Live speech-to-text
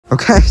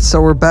Okay, so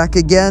we're back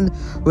again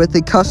with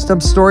the custom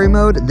story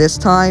mode. This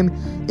time,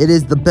 it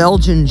is the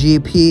Belgian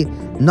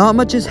GP. Not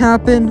much has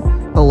happened,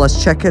 but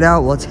let's check it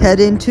out. Let's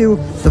head into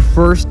the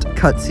first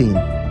cutscene.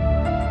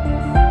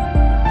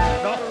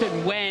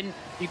 Often when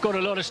you've got a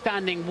lot of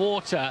standing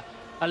water,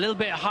 a little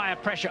bit higher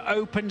pressure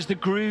opens the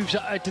grooves.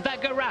 Did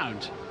that go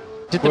round?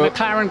 Did the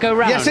McLaren go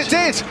round? Yes, it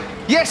did.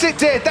 Yes, it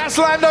did. That's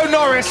Lando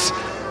Norris.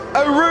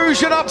 A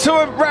Rouge and up to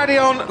a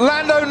Radeon.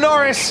 Lando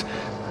Norris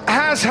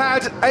has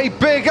had a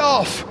big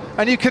off.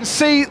 And you can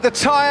see the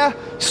tyre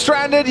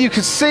stranded, you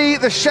can see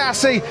the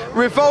chassis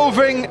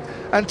revolving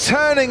and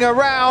turning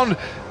around.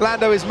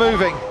 Lando is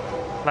moving.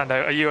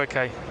 Lando, are you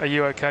okay? Are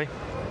you okay?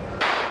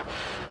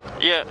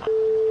 Yeah.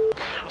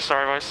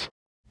 Sorry, boys.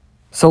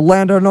 So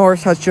Lando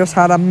Norris has just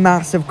had a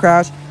massive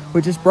crash,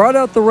 which has brought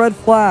out the red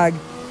flag,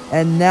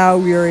 and now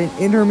we are in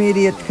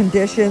intermediate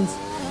conditions.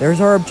 There's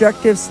our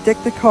objective, stick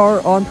the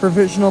car on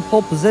provisional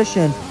pole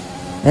position,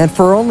 and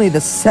for only the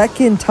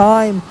second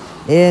time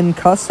in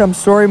custom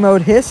story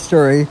mode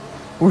history,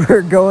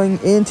 we're going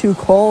into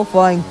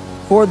qualifying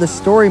for the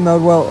story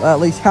mode. Well, at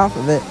least half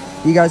of it.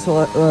 You guys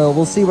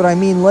will see what I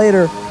mean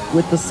later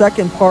with the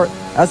second part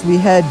as we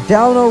head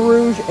down Eau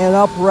Rouge and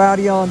up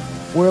Radeon,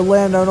 where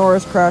Lando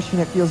Norris crashed,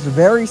 and it feels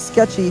very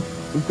sketchy.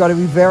 We've got to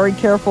be very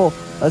careful,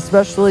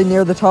 especially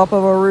near the top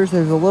of Eau Rouge.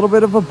 There's a little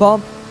bit of a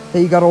bump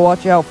that you got to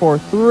watch out for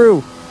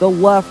through the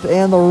left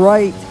and the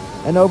right,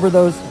 and over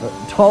those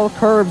tall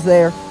curves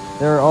there.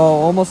 They're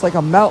almost like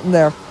a mountain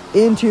there,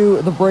 into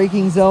the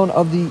braking zone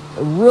of the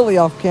really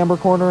off-camber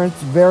corner.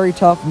 It's very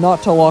tough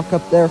not to lock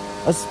up there,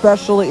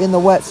 especially in the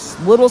wet.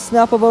 Little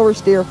snap of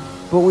oversteer,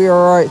 but we are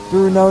all right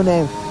through No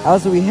Name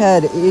as we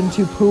head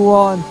into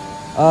Pouan,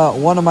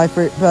 one of my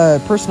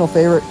personal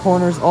favorite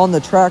corners on the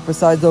track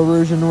besides Eau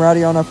Rouge and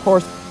Radeon. Of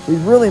course, we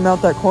really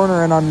mount that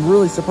corner, and I'm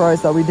really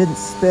surprised that we didn't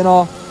spin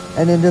off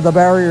and into the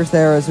barriers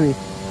there as we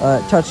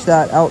touch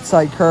that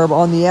outside curb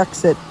on the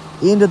exit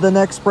into the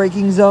next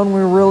braking zone.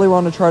 We really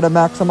want to try to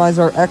maximize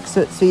our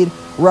exit speed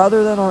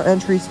rather than our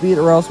entry speed,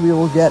 or else we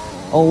will get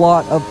a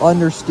lot of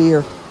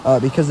understeer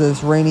because of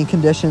this rainy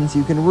conditions.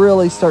 You can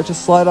really start to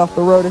slide off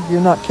the road if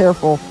you're not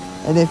careful,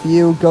 and if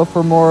you go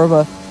for more of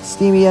a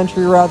steamy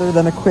entry rather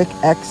than a quick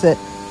exit,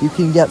 you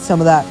can get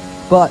some of that.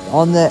 But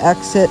on the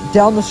exit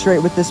down the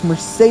straight with this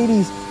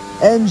Mercedes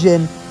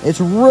engine, it's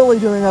really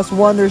doing us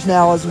wonders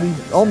now as we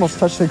almost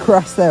touch the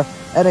grass there.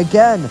 And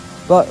again,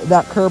 but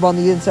that curb on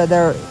the inside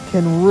there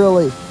can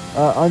really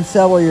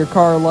unsettle your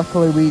car.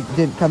 Luckily, we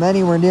didn't come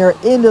anywhere near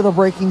it. Into the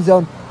braking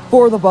zone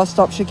for the bus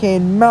stop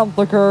chicane. Mount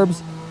the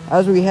curbs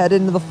as we head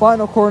into the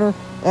final corner.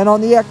 And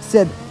on the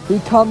exit, we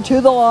come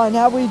to the line.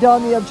 Have we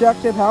done the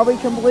objective? Have we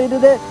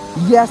completed it?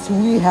 Yes,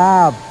 we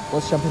have.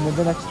 Let's jump into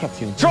the next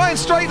cutscene. Try and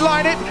straight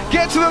line it,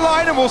 get to the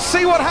line, and we'll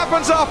see what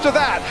happens after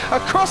that.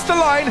 Across the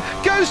line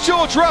goes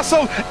George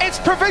Russell. It's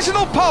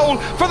provisional pole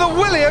for the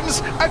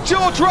Williams and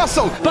George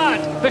Russell.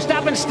 But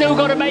Verstappen's still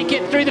got to make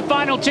it through the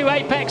final two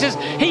apexes.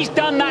 He's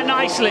done that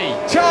nicely.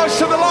 Charge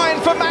to the line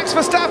for Max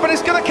Verstappen.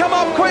 It's going to come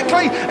up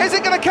quickly. Is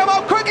it going to come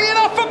up quickly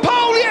enough for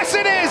pole? Yes,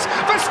 it is.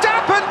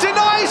 Verstappen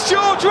denies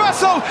George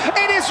Russell.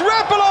 It is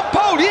Red Bull on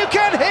pole. You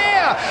can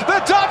hear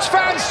the Dutch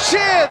fans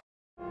cheer.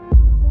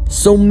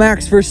 So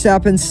Max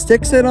Verstappen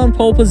sticks it on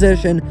pole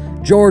position,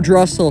 George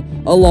Russell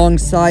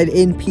alongside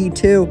in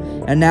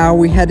P2, and now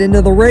we head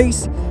into the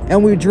race,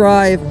 and we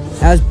drive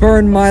as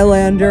Bernd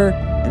Mailander,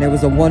 and it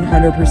was a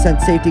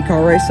 100% safety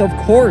car race. So of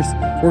course,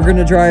 we're going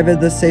to drive in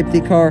the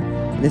safety car,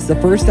 and it's the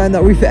first time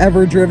that we've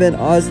ever driven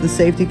as the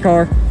safety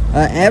car,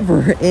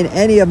 ever in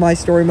any of my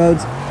story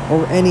modes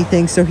or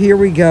anything. So here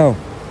we go.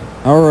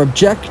 Our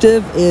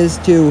objective is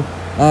to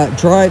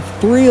drive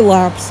 3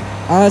 laps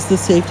as the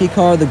safety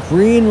car. The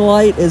green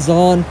light is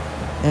on,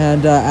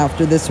 and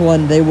after this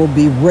one they will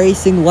be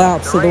racing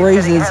laps. So the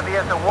race is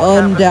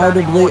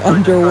undoubtedly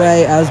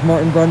underway, as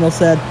Martin Brundle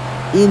said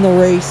in the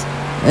race,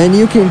 and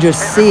you can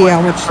just see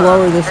how much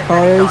slower this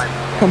car is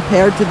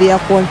compared to the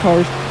F1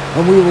 cars,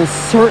 and we will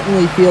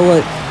certainly feel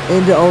it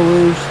into Eau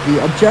Rouge.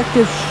 The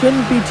objective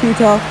shouldn't be too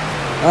tough.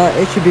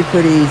 It should be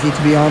pretty easy,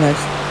 to be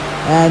honest.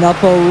 And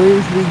up Eau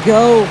Rouge we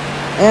go,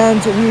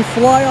 and we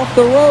fly off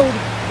the road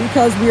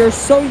because we are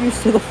so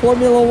used to the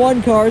Formula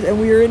 1 cars, and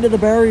we are into the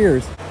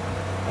barriers.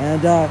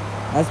 And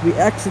as we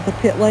exit the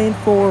pit lane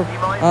for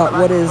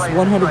what is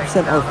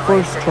 100% our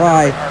first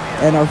try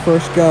and our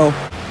first go.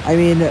 I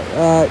mean,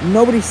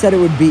 nobody said it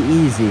would be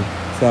easy,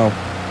 so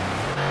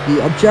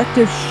the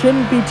objective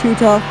shouldn't be too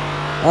tough.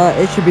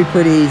 It should be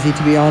pretty easy,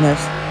 to be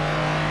honest.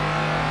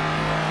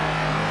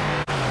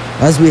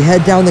 As we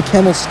head down the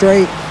Kemmel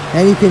Straight,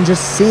 and you can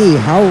just see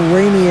how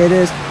rainy it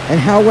is and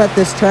how wet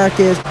this track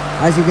is.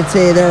 As you can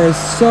see, there is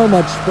so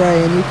much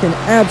spray, and you can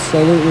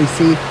absolutely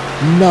see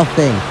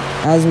nothing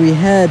as we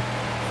head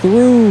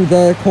through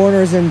the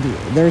corners. And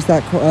there's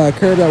that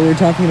curve that we were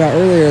talking about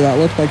earlier that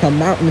looked like a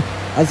mountain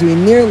as we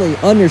nearly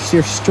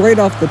understeer straight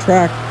off the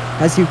track.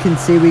 As you can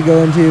see, we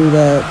go into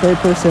the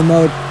third-person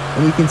mode,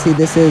 and you can see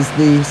this is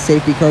the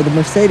safety car, the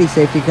Mercedes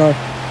safety car,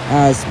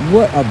 as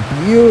what a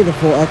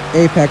beautiful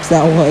apex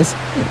that was.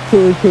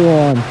 Cool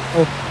on.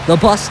 Oh, the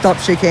bus stop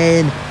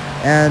chicane,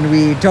 and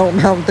we don't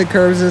mount the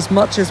curves as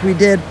much as we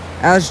did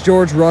as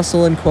George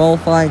Russell in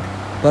qualifying,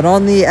 but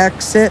on the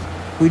exit,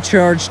 we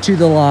charge to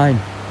the line.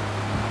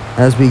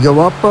 As we go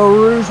up Eau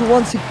Rouge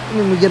once again,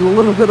 and we get a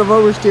little bit of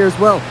oversteer as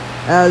well,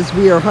 as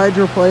we are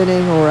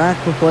hydroplaning, or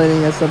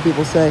aquaplaning as some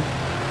people say,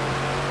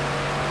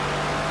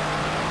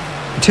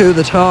 to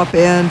the top,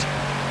 and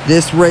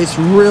this race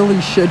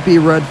really should be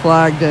red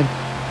flagged, and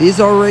these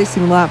are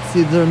racing laps.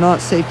 These are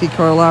not safety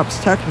car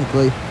laps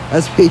technically,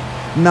 as we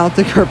mount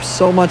the curb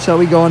so much that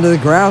we go into the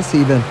grass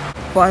even.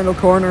 Final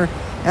corner,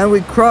 and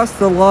we cross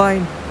the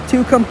line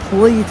to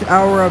complete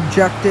our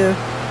objective,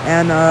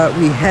 and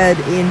we head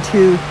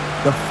into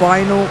the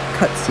final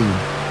cutscene.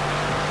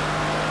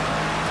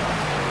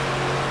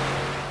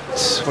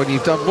 When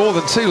you've done more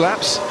than 2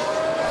 laps,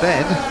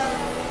 then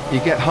you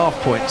get half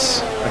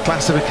points. A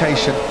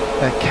classification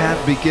that can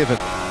be given.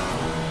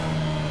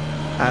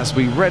 As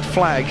we red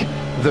flag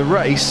the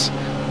race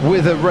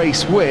with a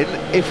race win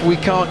if we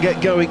can't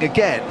get going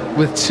again.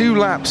 With 2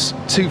 laps,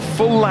 2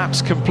 full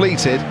laps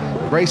completed,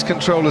 race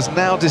control has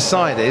now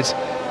decided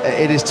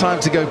it is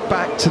time to go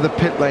back to the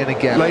pit lane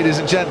again. Ladies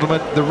and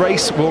gentlemen, the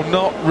race will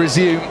not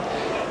resume.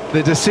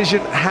 The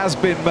decision has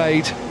been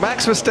made.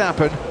 Max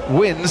Verstappen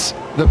wins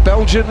the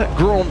Belgian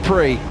Grand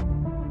Prix.